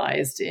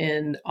marginalized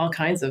in all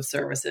kinds of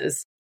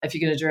services. If you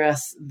can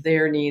address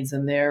their needs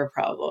and their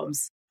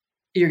problems,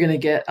 you're going to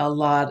get a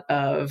lot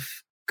of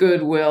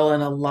goodwill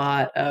and a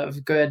lot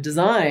of good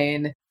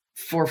design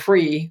for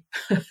free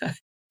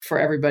for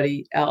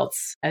everybody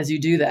else as you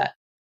do that.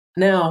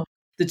 Now,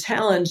 the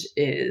challenge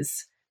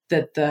is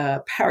that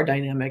the power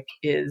dynamic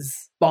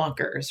is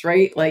bonkers,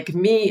 right? Like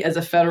me as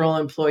a federal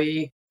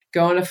employee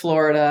going to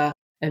Florida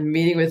and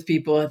meeting with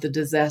people at the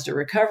Disaster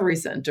Recovery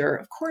Center,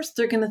 of course,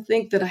 they're going to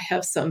think that I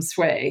have some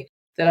sway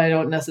that I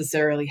don't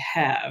necessarily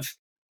have.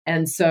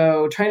 And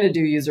so trying to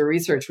do user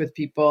research with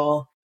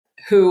people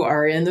who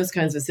are in those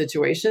kinds of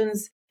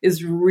situations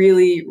is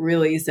really,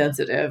 really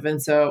sensitive.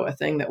 And so a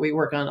thing that we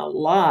work on a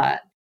lot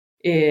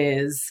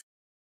is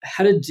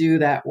how to do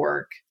that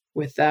work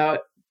without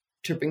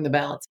tripping the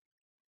balance.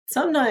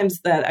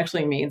 Sometimes that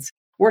actually means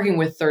working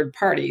with third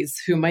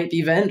parties who might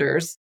be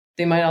vendors.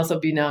 They might also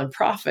be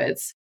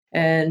nonprofits,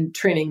 and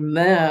training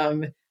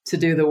them to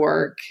do the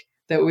work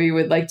that we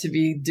would like to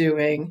be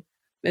doing.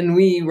 And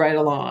we ride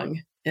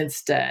along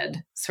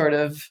instead, sort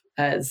of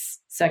as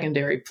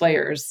secondary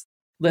players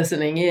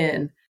listening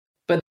in.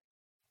 But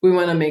we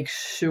want to make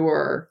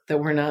sure that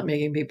we're not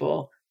making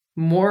people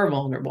more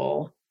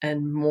vulnerable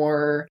and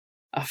more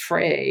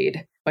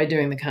afraid by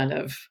doing the kind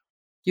of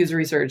user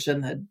research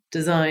and the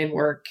design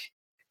work,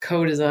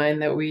 co-design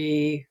that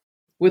we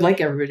would like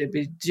everybody to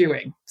be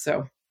doing.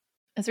 So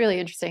that's really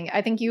interesting.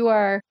 I think you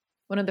are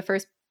one of the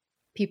first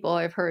people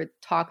I've heard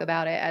talk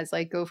about it as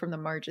like go from the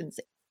margins.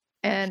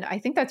 And I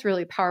think that's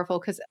really powerful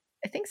because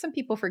I think some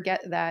people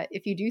forget that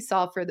if you do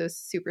solve for those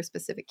super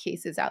specific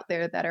cases out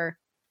there that are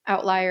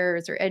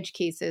outliers or edge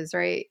cases,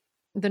 right?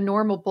 The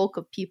normal bulk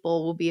of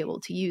people will be able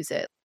to use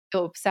it.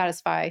 It'll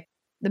satisfy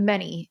the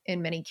many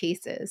in many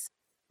cases.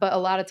 But a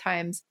lot of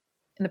times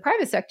in the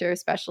private sector,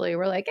 especially,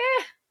 we're like,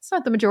 it's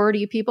not the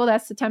majority of people.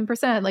 That's the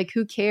 10%. Like,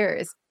 who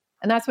cares?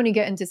 And that's when you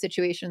get into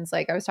situations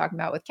like I was talking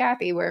about with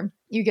Kathy, where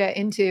you get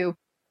into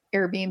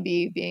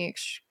Airbnb being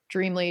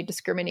extremely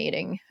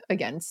discriminating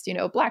against,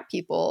 Black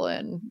people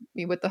and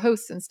with the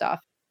hosts and stuff.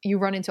 You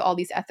run into all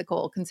these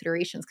ethical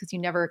considerations because you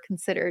never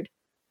considered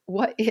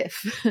what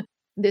if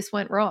this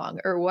went wrong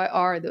or what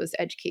are those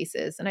edge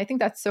cases. And I think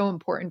that's so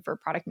important for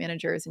product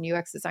managers and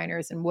UX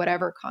designers in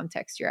whatever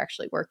context you're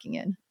actually working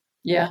in.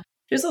 Yeah.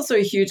 There's also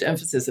a huge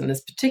emphasis in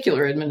this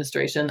particular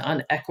administration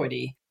on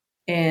equity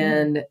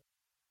and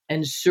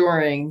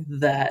ensuring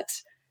that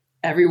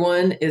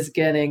everyone is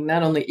getting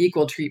not only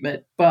equal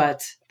treatment,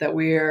 but that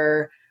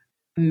we're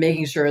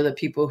making sure that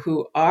people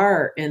who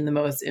are in the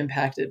most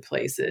impacted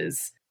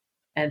places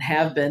and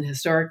have been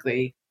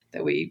historically,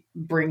 that we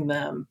bring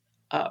them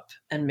up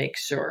and make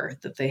sure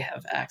that they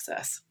have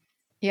access.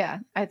 Yeah,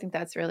 I think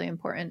that's really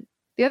important.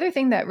 The other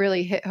thing that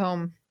really hit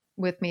home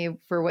with me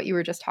for what you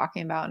were just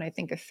talking about, and I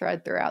think a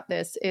thread throughout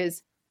this,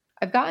 is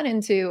I've gotten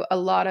into a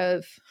lot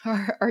of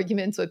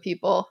arguments with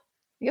people.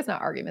 I guess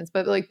not arguments,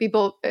 but like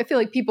people, I feel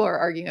like people are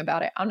arguing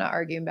about it. I'm not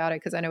arguing about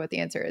it because I know what the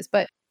answer is,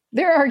 but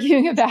they're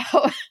arguing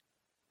about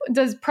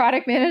does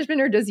product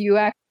management or does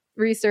UX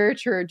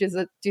research or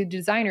do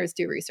designers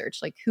do research?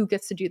 Like who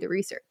gets to do the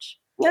research?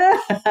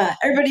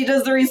 Everybody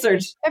does the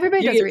research.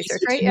 Everybody does the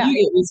research, right? Yeah.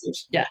 You get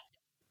research. Yeah.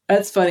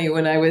 That's funny.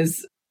 When I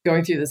was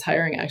going through this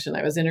hiring action,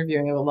 I was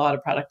interviewing a lot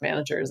of product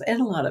managers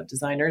and a lot of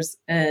designers.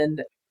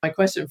 And my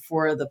question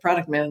for the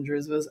product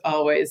managers was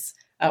always,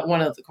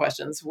 one of the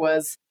questions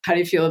was, how do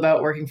you feel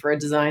about working for a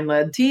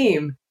design-led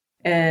team?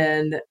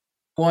 And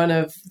one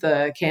of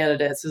the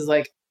candidates was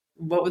like,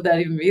 what would that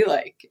even be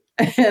like?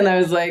 And I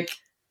was like,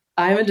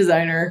 I'm a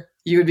designer.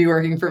 You would be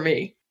working for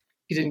me.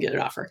 He didn't get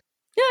an offer.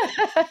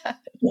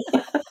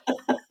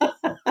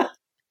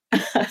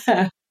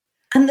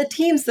 And the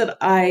teams that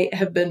I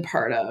have been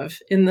part of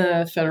in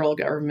the federal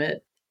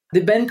government,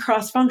 they've been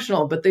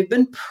cross-functional, but they've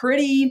been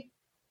pretty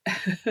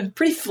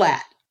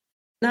flat,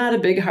 not a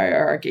big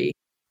hierarchy.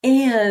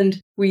 And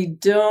we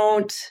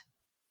don't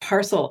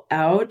parcel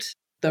out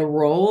the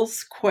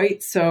roles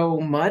quite so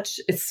much.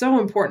 It's so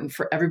important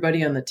for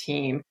everybody on the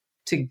team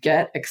to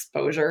get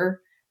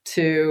exposure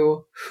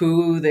to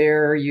who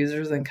their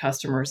users and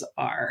customers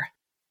are,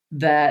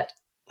 that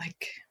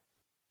like,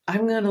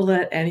 I'm going to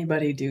let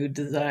anybody do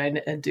design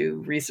and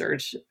do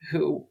research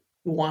who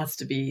wants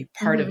to be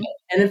part of it.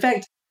 And in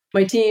fact,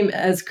 my team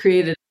has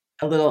created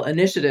a little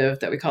initiative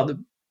that we call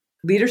the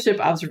Leadership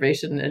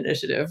Observation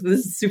Initiative.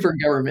 This is super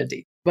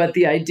governmenty, but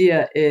the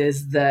idea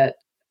is that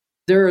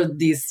there are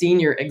these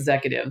senior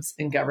executives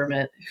in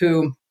government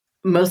who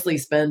mostly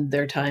spend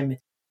their time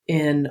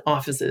in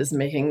offices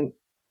making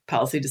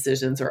policy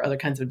decisions or other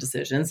kinds of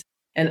decisions,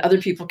 and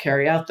other people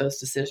carry out those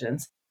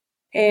decisions.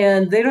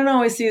 And they don't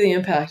always see the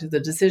impact of the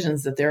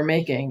decisions that they're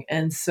making.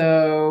 And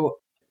so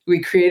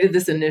we created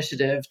this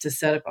initiative to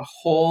set up a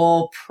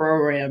whole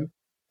program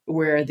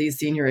where these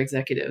senior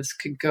executives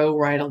could go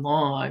right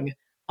along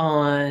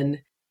on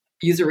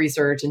user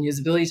research and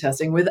usability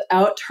testing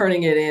without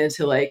turning it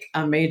into like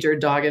a major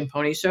dog and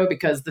pony show.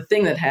 Because the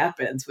thing that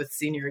happens with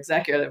senior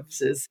executives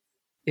is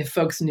if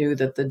folks knew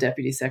that the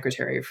deputy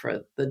secretary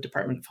for the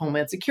Department of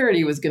Homeland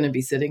Security was going to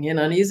be sitting in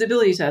on a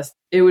usability test,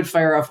 it would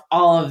fire off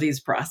all of these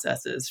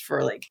processes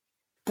for like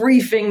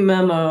briefing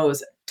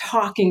memos,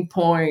 talking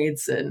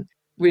points. And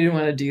we didn't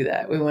want to do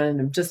that. We wanted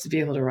him just to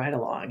be able to ride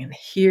along and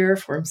hear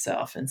for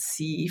himself and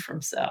see for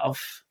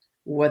himself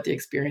what the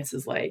experience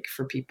is like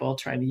for people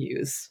trying to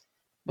use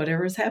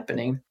whatever is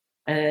happening.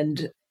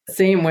 And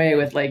same way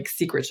with like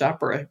secret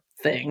shopper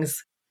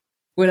things.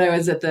 When I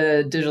was at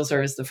the digital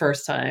service the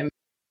first time,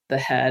 the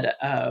head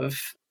of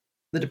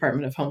the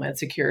Department of Homeland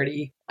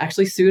Security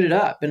actually suited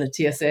up in a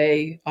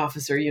TSA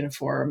officer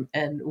uniform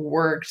and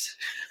worked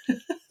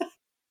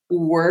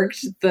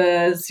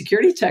the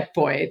security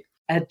checkpoint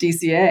at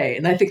DCA.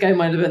 And I think I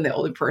might have been the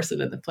only person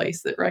in the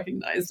place that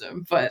recognized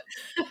him, but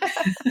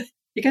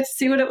you got to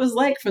see what it was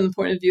like from the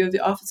point of view of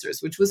the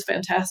officers, which was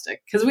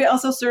fantastic because we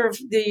also serve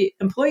the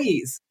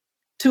employees.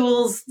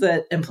 Tools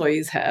that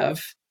employees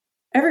have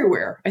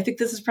everywhere. I think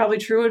this is probably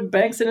true in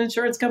banks and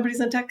insurance companies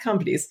and tech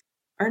companies.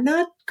 Are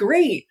not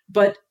great,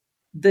 but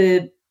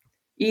the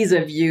ease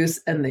of use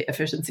and the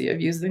efficiency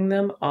of using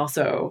them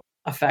also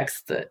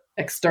affects the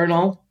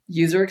external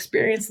user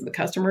experience and the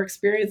customer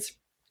experience.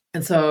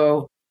 And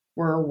so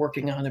we're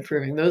working on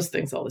improving those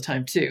things all the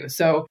time too.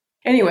 So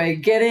anyway,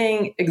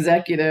 getting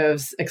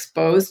executives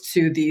exposed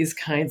to these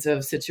kinds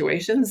of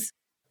situations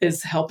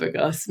is helping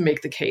us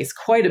make the case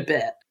quite a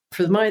bit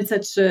for the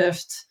mindset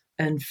shift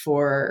and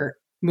for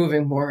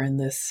moving more in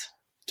this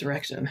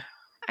direction.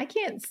 I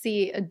can't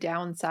see a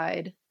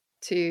downside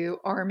to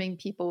arming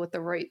people with the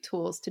right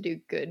tools to do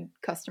good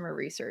customer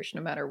research,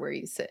 no matter where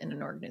you sit in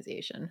an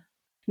organization.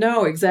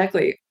 No,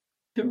 exactly.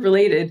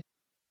 Related,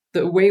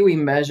 the way we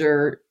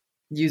measure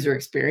user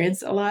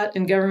experience a lot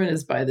in government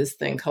is by this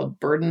thing called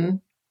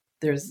burden.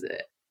 There's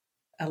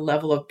a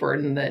level of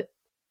burden that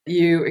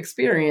you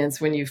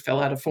experience when you fill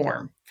out a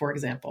form, for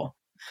example.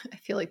 I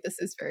feel like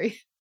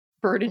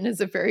burden is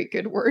a very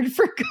good word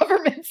for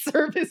government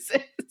services.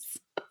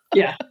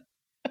 Yeah.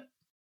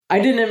 I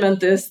didn't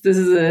invent this. This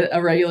is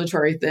a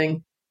regulatory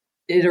thing.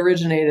 It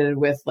originated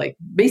with like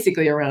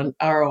basically around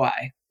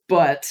ROI.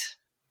 But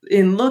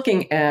in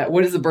looking at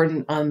what is the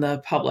burden on the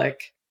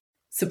public,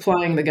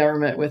 supplying the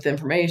government with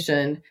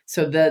information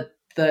so that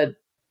the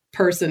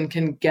person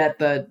can get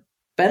the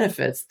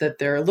benefits that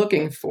they're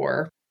looking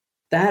for,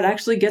 that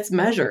actually gets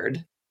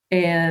measured.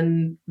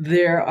 And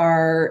there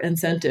are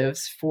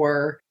incentives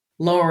for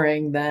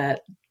lowering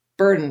that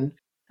burden.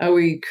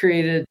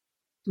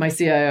 My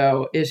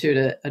CIO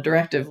issued a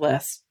directive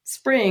last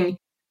spring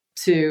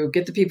to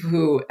get the people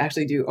who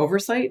actually do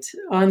oversight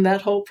on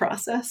that whole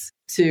process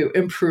to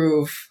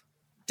improve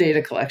data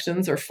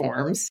collections or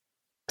forms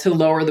to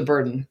lower the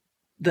burden.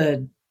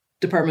 The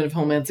Department of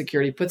Homeland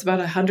Security puts about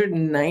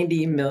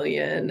 190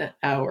 million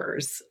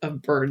hours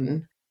of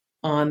burden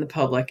on the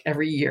public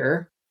every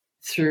year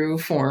through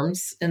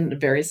forms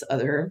and various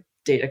other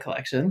data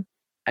collection.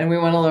 And we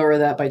want to lower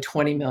that by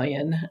 20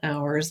 million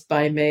hours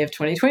by May of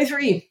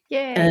 2023.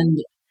 Yay. And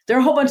there are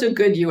a whole bunch of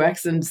good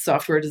UX and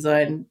software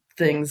design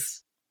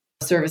things,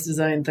 service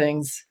design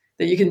things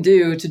that you can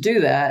do to do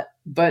that.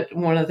 But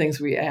one of the things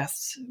we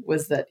asked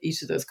was that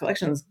each of those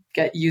collections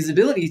get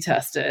usability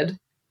tested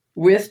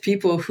with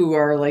people who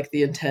are like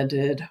the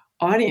intended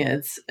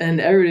audience.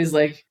 And everybody's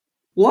like,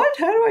 what?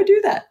 How do I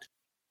do that?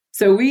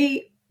 So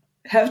we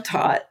have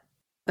taught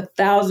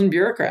 1,000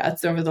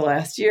 bureaucrats over the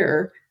last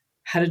year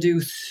how to do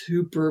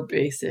super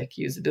basic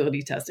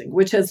usability testing,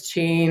 which has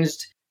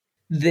changed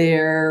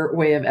their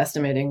way of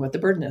estimating what the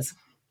burden is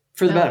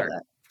for the better.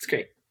 It's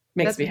great.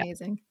 makes That's me happy.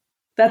 amazing.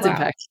 That's Wow.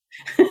 impact.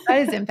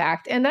 That is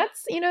impact. And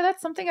that's,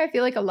 that's something I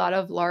feel like a lot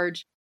of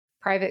large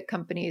private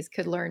companies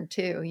could learn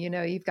too.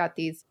 You've got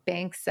these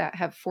banks that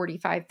have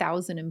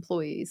 45,000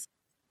 employees.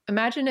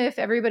 Imagine if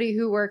everybody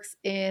who works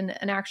in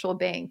an actual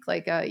bank,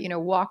 like a,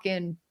 walk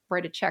in,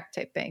 write a check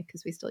type bank,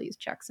 because we still use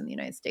checks in the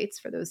United States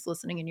for those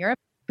listening in Europe.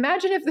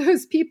 Imagine if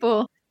those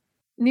people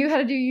knew how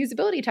to do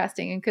usability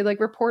testing and could like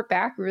report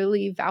back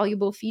really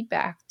valuable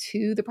feedback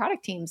to the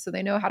product team so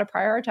they know how to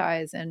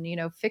prioritize and,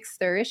 fix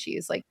their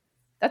issues. Like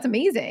that's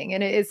amazing.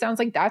 And it sounds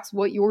like that's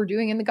what you're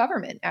doing in the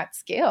government at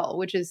scale,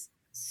 which is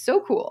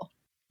so cool.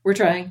 We're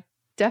trying.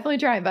 Definitely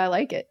trying, but I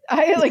like it.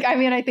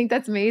 I think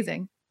that's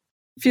amazing.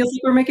 Feels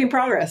like we're making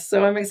progress.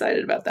 So I'm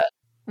excited about that.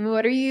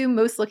 What are you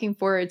most looking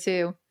forward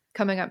to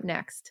coming up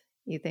next,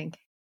 you think,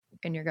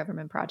 in your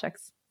government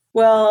projects?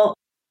 Well,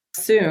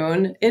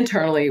 soon,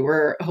 internally,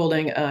 we're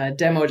holding a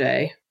demo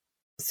day.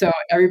 So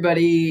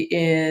everybody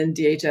in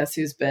DHS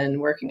who's been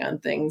working on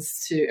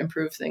things to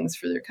improve things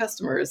for their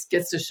customers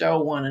gets to show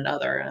one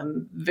another.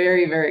 I'm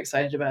very, very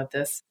excited about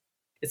this.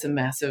 It's a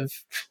massive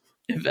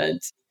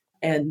event.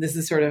 And this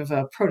is sort of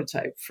a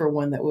prototype for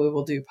one that we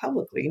will do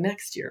publicly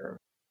next year.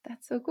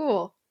 That's so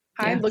cool.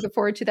 Yeah. I'm looking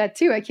forward to that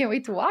too. I can't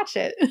wait to watch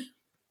it.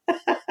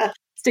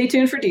 Stay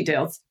tuned for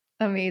details.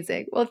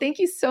 Amazing. Well, thank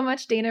you so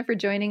much, Dana, for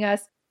joining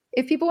us.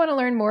 If people want to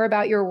learn more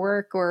about your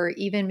work or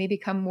even maybe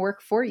come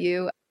work for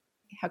you,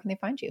 how can they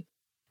find you?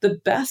 The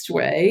best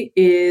way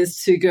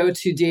is to go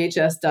to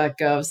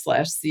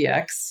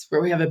dhs.gov/CX,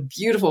 where we have a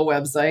beautiful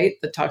website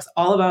that talks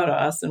all about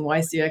us and why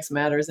CX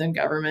matters in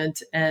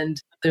government.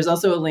 And there's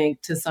also a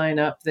link to sign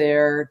up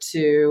there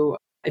to,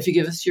 if you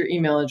give us your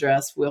email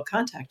address, we'll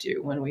contact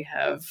you when we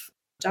have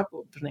job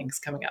openings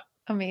coming up.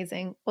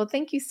 Amazing. Well,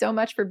 thank you so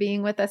much for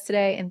being with us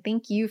today. And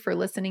thank you for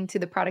listening to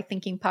the Product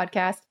Thinking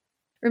Podcast.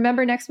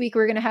 Remember, next week,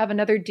 we're going to have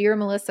another Dear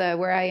Melissa,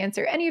 where I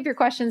answer any of your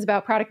questions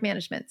about product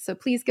management. So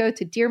please go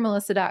to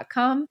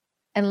dearmelissa.com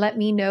and let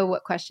me know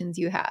what questions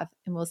you have.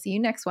 And we'll see you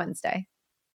next Wednesday.